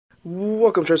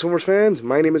Welcome, Transformers fans.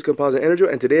 My name is Composite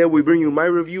EnerJoe, and today we bring you my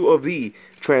review of the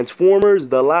Transformers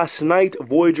The Last Knight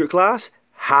Voyager class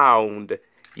Hound.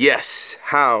 Yes,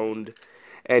 Hound.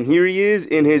 And here he is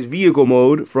in his vehicle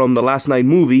mode from the Last Knight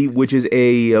movie, which is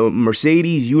a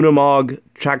Mercedes Unimog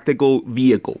tactical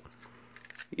vehicle.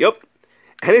 Yep.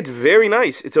 And it's very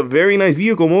nice. It's a very nice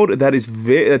vehicle mode that is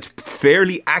that's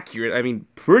fairly accurate. I mean,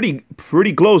 pretty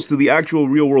close to the actual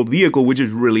real-world vehicle, which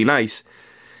is really nice.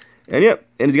 And yeah,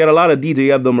 and it's got a lot of detail.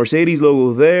 You have the Mercedes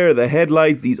logo there, the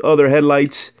headlights, these other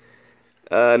headlights.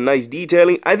 Nice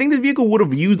detailing. I think this vehicle would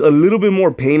have used a little bit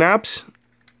more paint apps,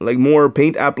 like more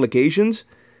paint applications.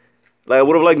 Like I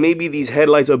would have liked maybe these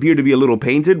headlights up here to be a little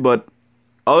painted, but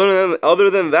other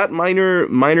than that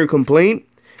minor complaint,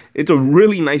 it's a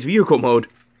really nice vehicle mode.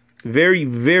 Very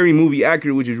movie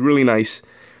accurate, which is really nice.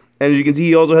 And as you can see,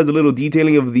 he also has a little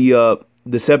detailing of the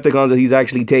Decepticons that he's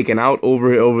actually taken out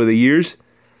over the years.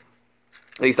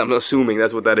 At least I'm assuming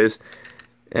that's what that is.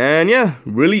 And yeah,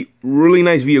 really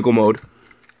nice vehicle mode.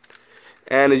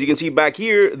 And as you can see back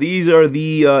here, these are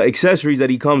the accessories that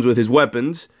he comes with, his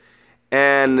weapons.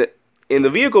 And in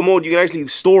the vehicle mode, you can actually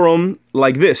store them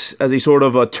like this, as a sort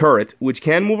of a turret, which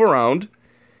can move around.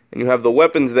 And you have the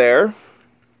weapons there.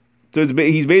 So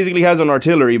he basically has an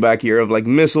artillery back here of like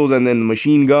missiles and then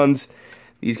machine guns.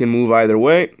 These can move either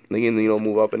way. They can,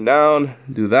 move up and down,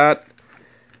 do that.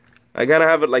 I kind of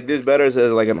have it like this better, as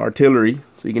like an artillery,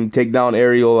 so you can take down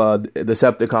aerial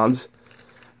Decepticons.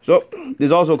 So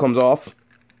this also comes off.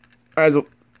 I'll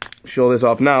show this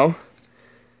off now.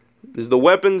 This is the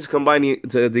weapons combining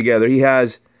together. You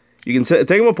can take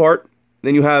them apart.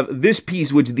 Then you have this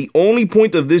piece, which the only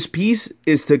point of this piece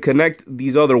is to connect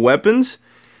these other weapons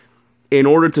in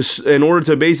order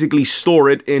to basically store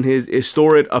it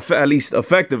at least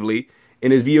effectively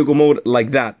in his vehicle mode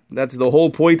like that. That's the whole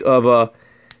point of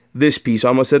this piece. So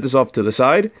I'm going to set this off to the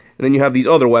side. And then you have these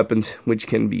other weapons, which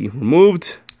can be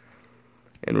removed.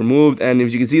 And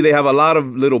as you can see, they have a lot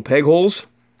of little peg holes.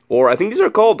 Or I think these are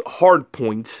called hard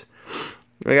points.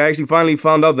 I actually finally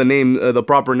found out the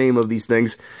proper name of these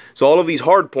things. So all of these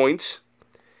hard points,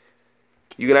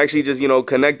 you can actually just,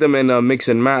 connect them and mix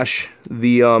and mash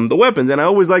the weapons. And I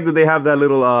always like that they have that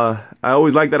little, I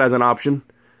always like that as an option.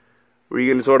 Where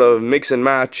you can sort of mix and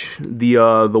match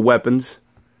the weapons.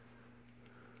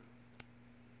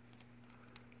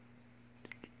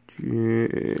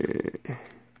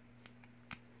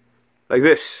 Like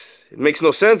this. It makes no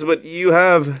sense, but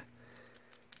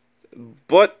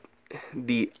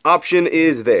the option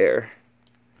is there.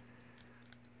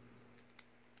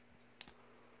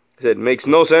 I said it makes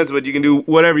no sense, but you can do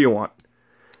whatever you want.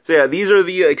 So yeah, these are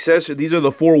the accessories. These are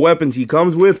the 4 weapons he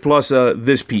comes with, plus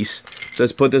this piece. So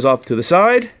let's put this off to the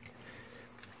side.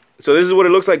 So this is what it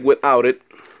looks like without it.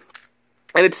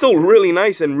 And it's still really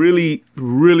nice and really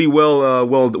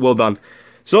well done.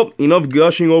 So enough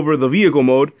gushing over the vehicle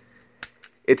mode.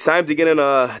 It's time to get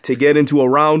into a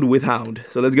round with Hound.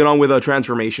 So let's get on with a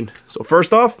transformation. So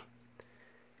first off,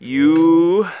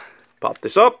 you pop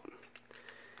this up,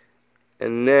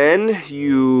 and then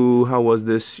how was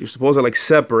this? You're supposed to like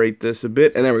separate this a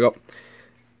bit, and there we go.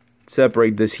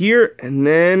 Separate this here, and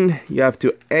then you have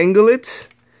to angle it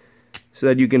so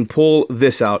that you can pull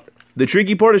this out. The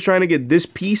tricky part is trying to get this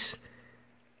piece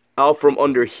out from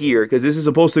under here, because this is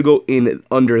supposed to go in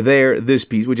under there, this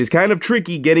piece, which is kind of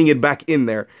tricky getting it back in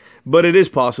there, but it is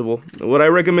possible. What I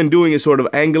recommend doing is sort of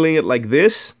angling it like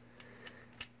this,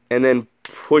 and then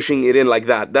pushing it in like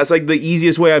that. That's like the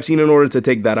easiest way I've seen in order to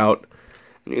take that out.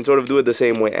 You can sort of do it the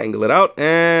same way, angle it out,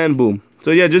 and boom.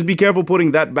 So yeah, just be careful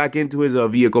putting that back into his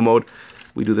vehicle mode.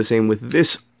 We do the same with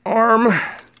this arm.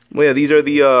 Well, yeah, these are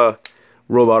the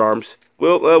robot arms.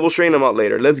 We'll straighten them out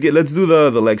later. Let's do the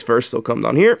legs first. So come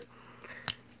down here,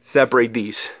 separate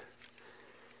these.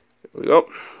 There we go.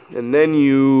 And then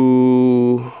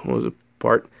what was the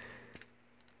part?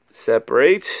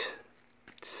 Separate,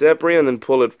 and then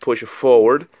push it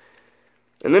forward.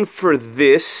 And then for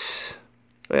this,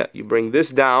 yeah, you bring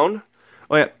this down.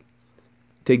 Oh yeah,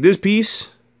 take this piece,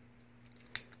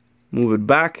 move it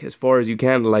back as far as you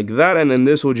can like that, and then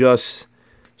this will just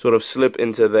sort of slip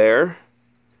into there.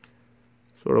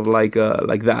 Sort of like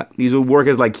that. These will work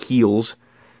as like heels.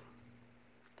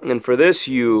 And for this,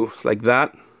 like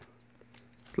that,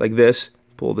 like this,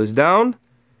 pull this down,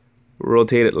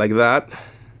 rotate it like that,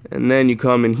 and then you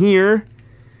come in here,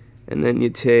 and then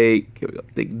you take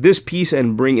this piece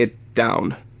and bring it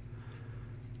down,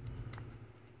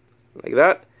 like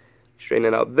that. Straighten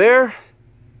it out there.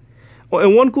 Oh,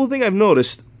 and one cool thing I've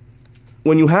noticed,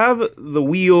 when you have the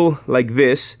wheel like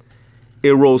this,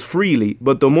 it rolls freely,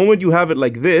 but the moment you have it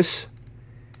like this,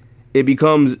 it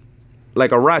becomes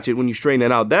like a ratchet when you straighten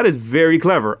it out. That is very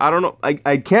clever. I don't know.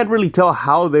 I can't really tell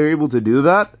how they're able to do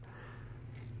that.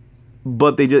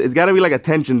 But it's got to be like a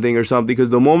tension thing or something, because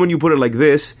the moment you put it like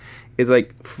this, it's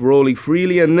like rolling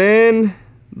freely, and then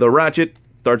the ratchet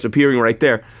starts appearing right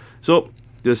there. So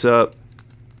just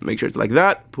make sure it's like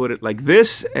that, put it like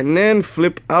this, and then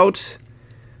flip out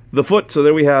the foot. So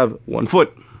there we have one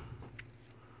foot.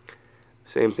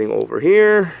 Same thing over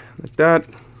here, like that.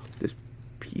 This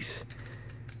piece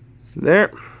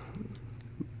there,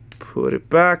 put it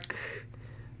back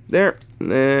there,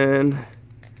 and then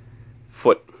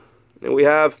foot. And we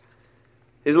have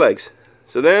his legs.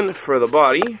 So then for the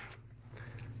body,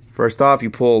 first off, you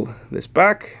pull this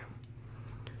back.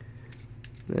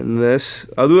 And this,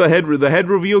 I'll do the head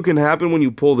reveal can happen when you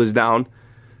pull this down.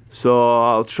 So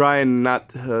I'll try and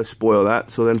not spoil that.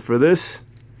 So then for this,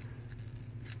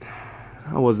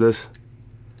 how was this?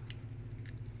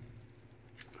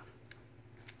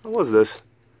 How was this?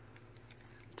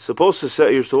 It's supposed to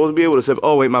set, you're supposed to be able to set,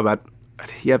 oh wait, my bad.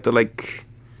 You have to like,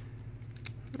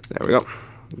 there we go.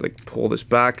 Like pull this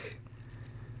back.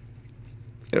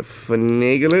 You gotta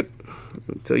finagle it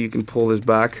until you can pull this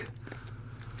back.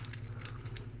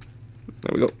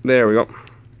 There we go. There we go.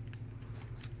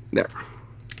 There.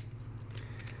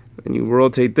 And you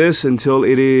rotate this until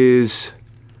it is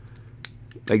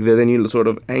like that. Then you sort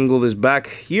of angle this back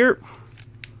here.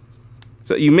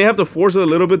 So you may have to force it a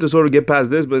little bit to sort of get past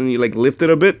this, but then you like lift it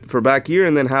a bit for back here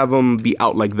and then have them be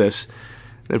out like this.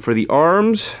 Then for the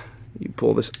arms, you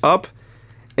pull this up.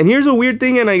 And here's a weird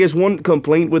thing, and I guess one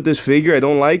complaint with this figure I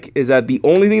don't like is that the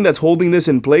only thing that's holding this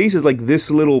in place is like this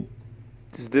little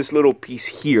piece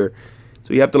here.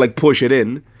 So you have to like push it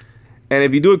in. And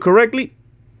if you do it correctly,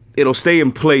 it'll stay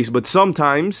in place. But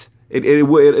sometimes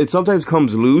it sometimes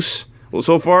comes loose. Well,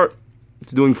 so far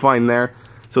it's doing fine there.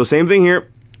 So same thing here.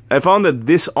 I found that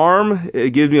this arm,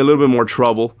 it gives me a little bit more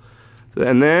trouble.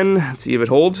 And then let's see if it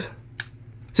holds.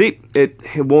 See, it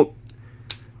won't.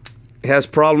 It has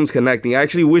problems connecting. I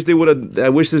actually wish they would have. I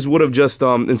wish this would have just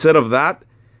instead of that.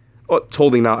 Oh, it's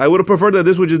holding now. I would have preferred that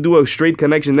this would just do a straight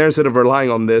connection there instead of relying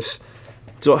on this.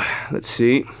 So let's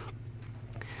see.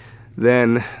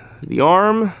 Then the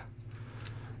arm,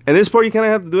 and this part you kind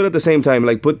of have to do it at the same time.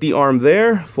 Like put the arm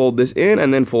there, fold this in,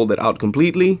 and then fold it out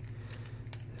completely.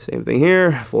 Same thing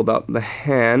here. Fold out the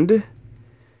hand.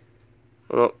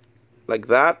 Oh, like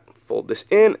that. Fold this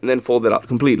in, and then fold it out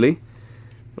completely.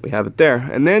 We have it there.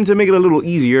 And then to make it a little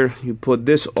easier, you put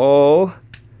this all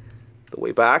the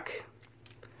way back.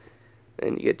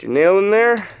 And you get your nail in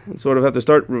there and sort of have to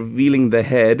start revealing the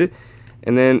head.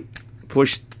 And then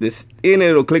push this in,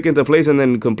 it'll click into place and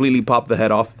then completely pop the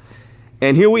head off.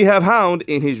 And here we have Hound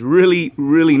in his really,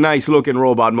 really nice looking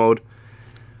robot mode,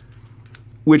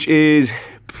 which is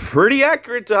pretty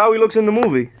accurate to how he looks in the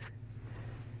movie.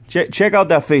 Check out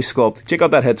that face sculpt. Check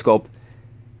out that head sculpt.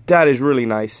 That is really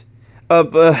nice.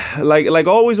 Like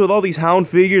always with all these Hound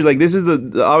figures, like this is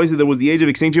obviously there was the Age of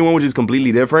Extinction one, which is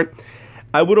completely different.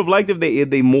 I would have liked if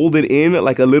they molded in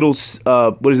like a little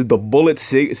what is it, the bullet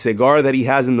cigar that he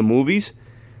has in the movies.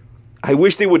 I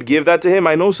wish they would give that to him.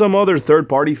 I know some other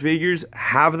third-party figures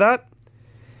have that,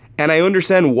 and I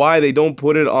understand why they don't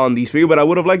put it on these figures, but I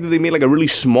would have liked if they made like a really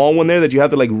small one there that you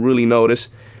have to like really notice.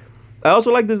 I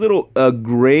also like this little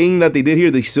graying that they did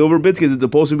here, the silver bits, because it's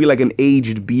supposed to be like an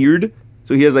aged beard.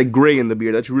 So he has like gray in the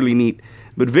beard. That's really neat.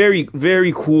 But very,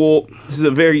 very cool. This is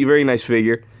a very, very nice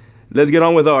figure. Let's get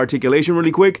on with our articulation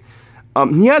really quick.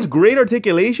 He has great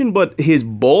articulation, but his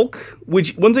bulk,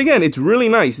 which, once again, it's really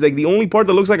nice. Like, the only part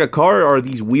that looks like a car are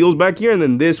these wheels back here, and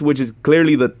then this, which is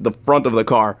clearly the front of the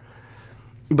car.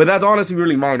 But that's honestly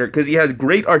really minor, because he has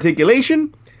great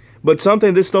articulation, but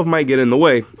sometimes this stuff might get in the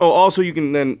way. Oh, also, you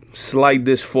can then slide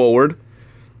this forward.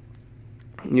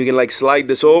 You can, like, slide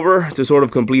this over to sort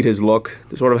of complete his look.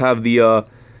 To sort of have the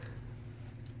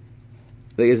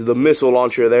missile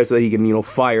launcher there so that he can, you know,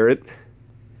 fire it.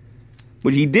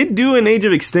 Which he did do in Age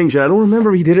of Extinction. I don't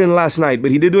remember if he did it in Last Night,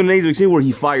 but he did do it in Age of Extinction where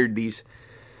he fired these.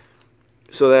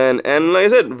 So then, and like I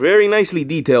said, very nicely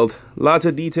detailed. Lots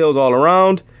of details all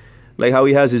around. Like how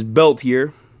he has his belt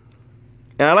here.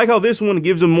 And I like how this one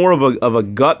gives him more of a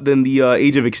gut than the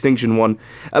Age of Extinction one.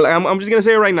 I'm just going to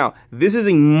say it right now. This is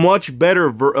a much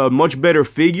better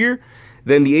figure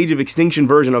than the Age of Extinction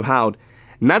version of Hound.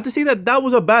 Not to say that that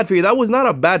was a bad figure. That was not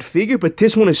a bad figure, but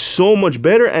this one is so much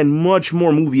better and much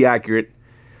more movie accurate.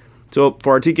 So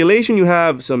for articulation, you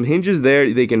have some hinges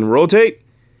there. They can rotate,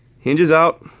 hinges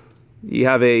out. You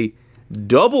have a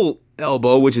double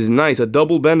elbow, which is nice. A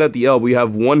double bend at the elbow. You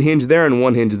have one hinge there and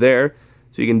one hinge there.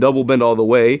 So you can double bend all the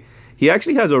way. He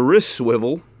actually has a wrist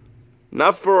swivel.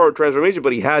 Not for transformation,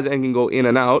 but he has and can go in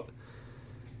and out.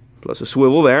 plus a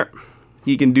swivel there.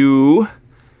 He can do,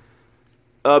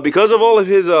 because of all of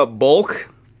his bulk,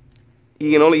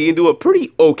 he can do a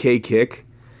pretty okay kick.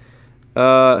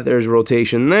 There's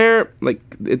rotation there, like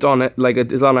it's on a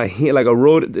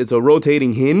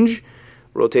rotating hinge.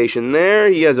 Rotation there.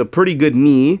 He has a pretty good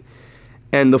knee,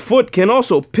 and the foot can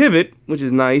also pivot, which is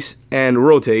nice, and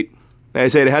rotate. Like I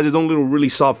said, it has its own little really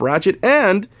soft ratchet,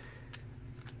 and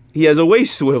he has a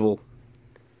waist swivel.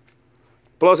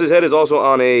 Plus, his head is also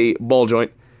on a ball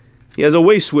joint. He has a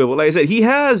waist swivel. Like I said, he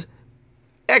has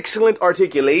excellent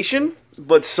articulation,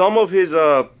 but some of his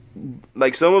what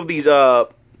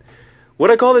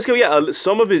I call this? Yeah,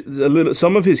 some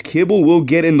of his kibble will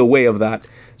get in the way of that.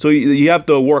 So you have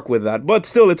to work with that. But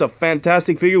still, it's a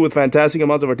fantastic figure with fantastic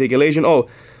amounts of articulation. Oh,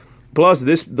 plus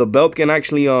the belt can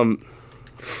actually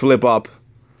flip up.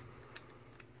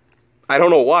 I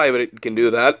don't know why, but it can do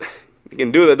that. It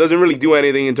can do that. Doesn't really do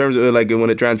anything in terms of like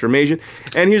when it transformation.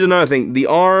 And here's another thing: the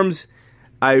arms.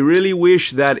 I really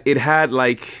wish that it had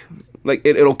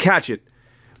it'll catch it,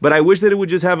 but I wish that it would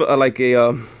just have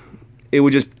it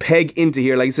would just peg into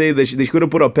here. Like say they could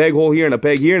have put a peg hole here and a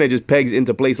peg here, and it just pegs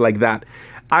into place like that.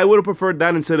 I would have preferred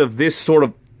that instead of this sort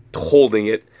of holding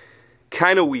it.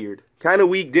 Kind of weird, kind of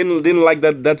weak. Didn't like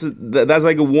that. That's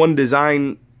like a one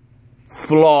design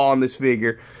flaw on this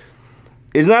figure.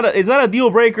 It's not a deal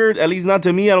breaker, at least not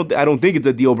to me. I don't think it's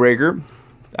a deal breaker.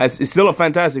 It's still a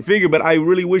fantastic figure, but I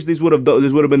really wish this would have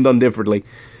been done differently.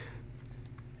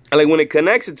 And like when it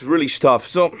connects, it's really tough.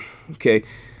 So okay,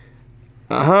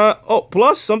 Oh,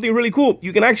 plus something really cool.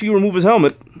 You can actually remove his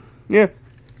helmet. Yeah,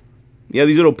 you have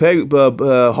these little peg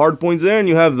hard points there, and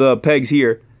you have the pegs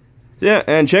here. Yeah,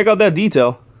 and check out that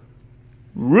detail.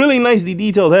 Really nicely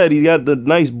detailed head. He's got the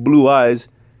nice blue eyes.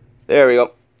 There we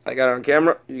go. I got it on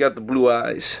camera. You got the blue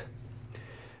eyes.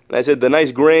 And I said the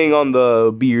nice graying on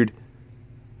the beard,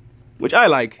 which I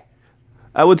like.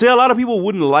 I would say a lot of people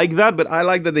wouldn't like that, but I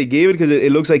like that they gave it because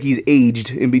it looks like he's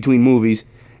aged in between movies.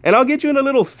 And I'll get you in a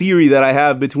little theory that I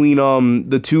have between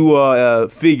the two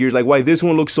figures, like why this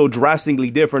one looks so drastically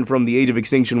different from the Age of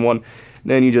Extinction one.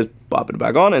 Then you just pop it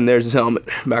back on, and there's his helmet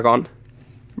back on.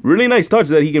 Really nice touch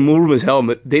that he can move his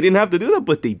helmet. They didn't have to do that,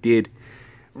 but they did.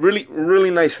 Really, really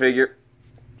nice figure.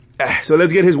 So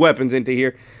let's get his weapons into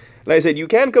here. Like I said, you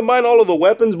can combine all of the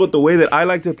weapons, but the way that I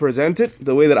like to present it,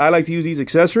 the way that I like to use these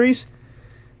accessories,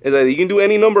 is that you can do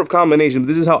any number of combinations.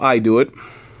 This is how I do it.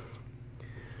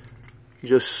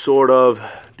 Just sort of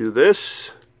do this.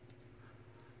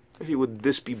 Actually, would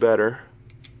this be better?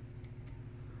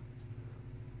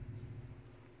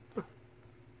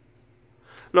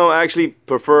 No, I actually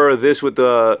prefer this with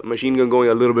the machine gun going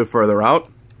a little bit further out.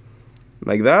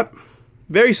 Like that.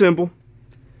 Very simple.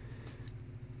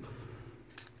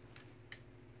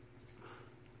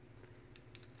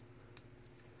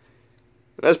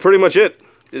 That's pretty much it.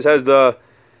 This has the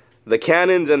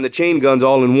cannons and the chain guns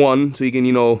all in one, so you can,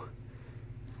 you know,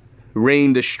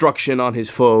 rain destruction on his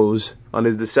foes, on the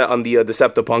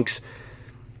Deceptipunks.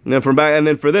 And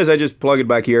then for this, I just plug it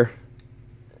back here,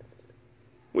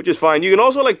 which is fine. You can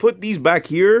also like put these back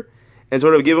here and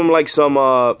sort of give them like some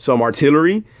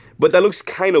artillery, but that looks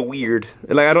kind of weird.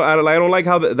 Like I don't like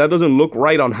how that doesn't look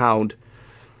right on Hound.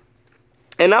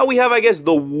 And now we have, I guess,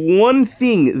 the one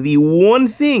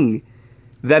thing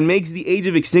that makes the Age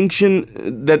of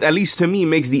Extinction, that at least to me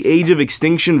makes the Age of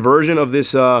Extinction version of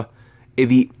this, the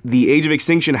Age of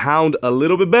Extinction Hound a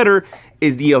little bit better,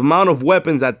 is the amount of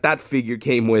weapons that figure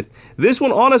came with. This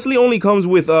one honestly only comes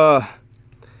with, well,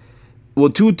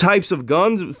 2 types of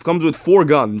guns. It comes with 4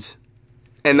 guns.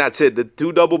 And that's it. The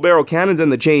 2 double barrel cannons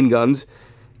and the chain guns.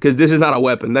 Because this is not a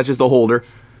weapon. That's just a holder.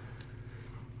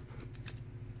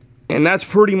 And that's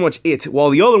pretty much it. While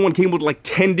the other one came with like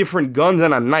 10 different guns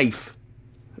and a knife,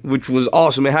 which was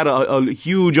awesome. It had a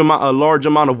large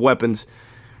amount of weapons,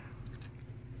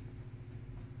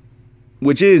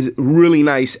 which is really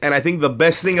nice. And I think the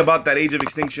best thing about that Age of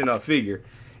Extinction figure,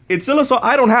 it's still a,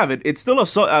 I don't have it. It's still a,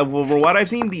 from what I've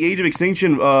seen, the Age of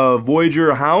Extinction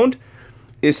Voyager Hound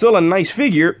is still a nice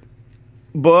figure,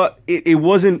 but it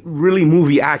wasn't really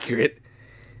movie accurate.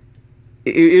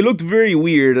 It looked very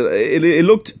weird. It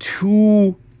looked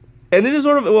too, and this is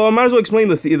sort of, well, I might as well explain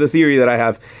the theory that I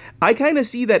have. I kind of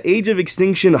see that Age of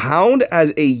Extinction Hound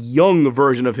as a young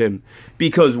version of him.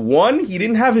 Because, one, he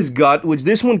didn't have his gut, which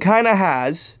this one kind of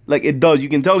has. Like, it does. You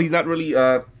can tell he's not really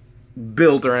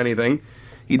built or anything.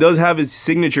 He does have his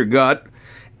signature gut.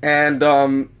 And,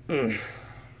 what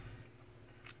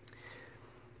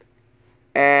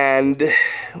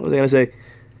was I going to say?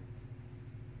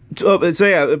 So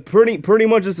yeah, pretty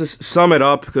much just to sum it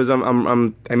up, because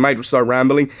I might start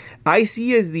rambling. I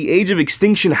see as the Age of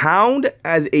Extinction Hound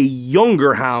as a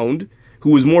younger hound who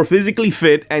was more physically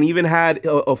fit and even had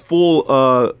a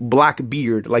full black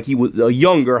beard, like he was a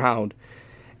younger hound.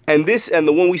 And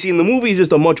the one we see in the movie is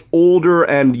just a much older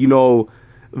and, you know,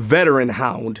 veteran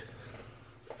hound,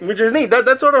 which is neat.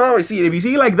 That's sort of how I see it. If you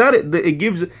see it like that, it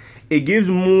gives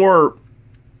more.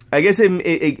 I guess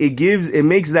it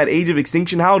makes that Age of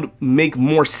Extinction Hound make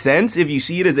more sense if you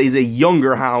see it as a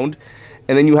younger hound,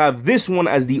 and then you have this one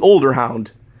as the older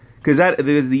hound, because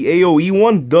the AOE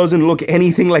one doesn't look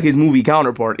anything like his movie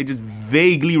counterpart. It just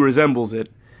vaguely resembles it.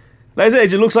 Like I said, it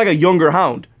just looks like a younger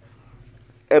hound.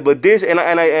 But this, and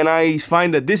I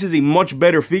find that this is a much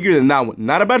better figure than that one.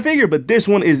 Not a bad figure, but this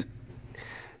one is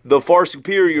the far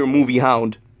superior movie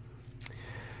hound.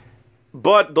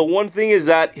 But the one thing is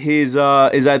that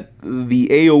the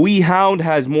AOE Hound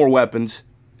has more weapons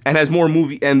and has more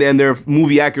they're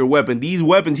movie accurate weapon. These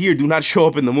weapons here do not show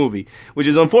up in the movie, which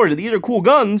is unfortunate. These are cool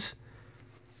guns,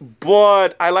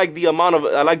 but I like the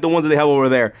ones that they have over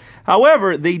there.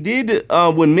 However, they did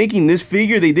when making this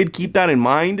figure, they did keep that in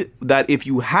mind, that if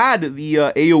you had the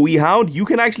AOE Hound, you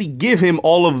can actually give him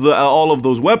all of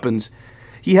those weapons.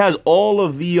 He has all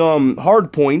of the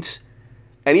hard points.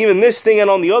 And even this thing and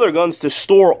on the other guns to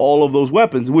store all of those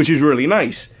weapons, which is really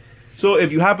nice. So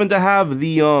if you happen to have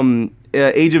the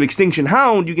Age of Extinction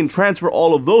Hound, you can transfer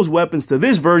all of those weapons to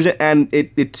this version, and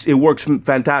it works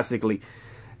fantastically.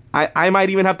 I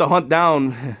might even have to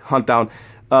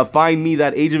find me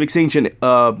that Age of Extinction,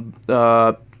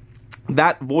 that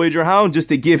Voyager Hound, just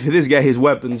to give this guy his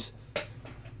weapons.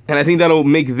 And I think that'll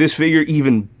make this figure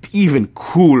even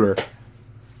cooler.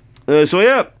 So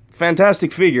yeah,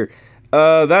 fantastic figure.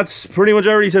 That's pretty much, I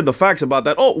already said the facts about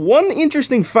that. Oh, one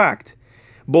interesting fact.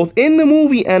 Both in the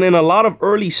movie and in a lot of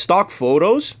early stock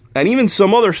photos, and even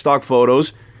some other stock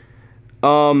photos,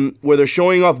 where they're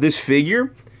showing off this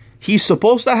figure, he's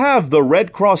supposed to have the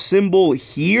Red Cross symbol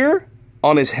here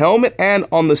on his helmet and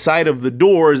on the side of the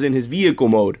doors in his vehicle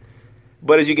mode.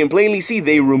 But as you can plainly see,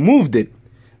 they removed it.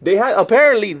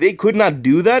 Apparently, they could not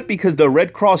do that because the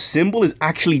Red Cross symbol is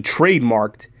actually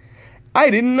trademarked. I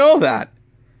didn't know that.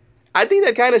 I think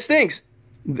that kind of stinks.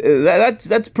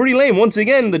 That's pretty lame. Once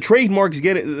again, the trademarks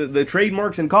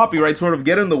and copyright sort of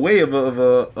get in the way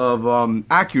of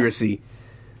accuracy.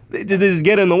 They just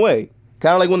get in the way.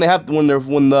 Kind of like when the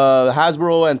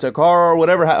Hasbro and Takara or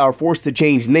whatever are forced to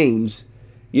change names.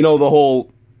 You know, the whole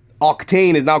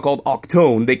Octane is now called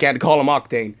Octone. They can't call him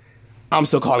Octane. I'm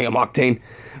still calling him Octane.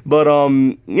 But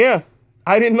yeah,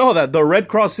 I didn't know that the Red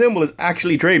Cross symbol is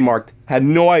actually trademarked. Had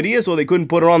no idea, so they couldn't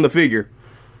put it on the figure.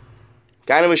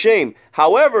 Kind of a shame.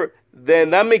 However, then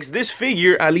that makes this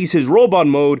figure, at least his robot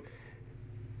mode,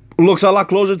 looks a lot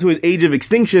closer to his Age of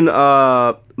Extinction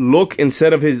look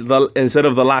instead of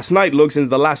the Last Night look, since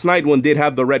the Last Night one did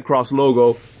have the Red Cross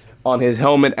logo on his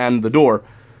helmet and the door.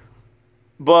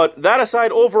 But that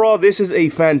aside, overall, this is a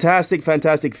fantastic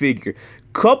figure.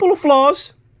 Couple of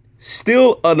flaws,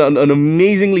 still an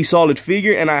amazingly solid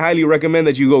figure, and I highly recommend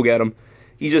that you go get him.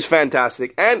 He's just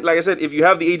fantastic. And like I said, if you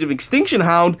have the Age of Extinction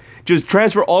Hound, just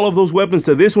transfer all of those weapons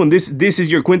to this one. This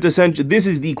is your quintessential. This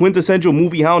is the quintessential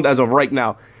movie hound as of right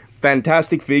now.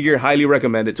 Fantastic figure, highly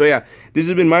recommend it. So yeah, this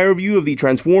has been my review of the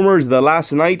Transformers The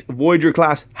Last Night Voyager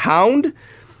class Hound.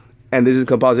 And this is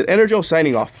Composite EnerJoe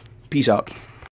signing off. Peace out.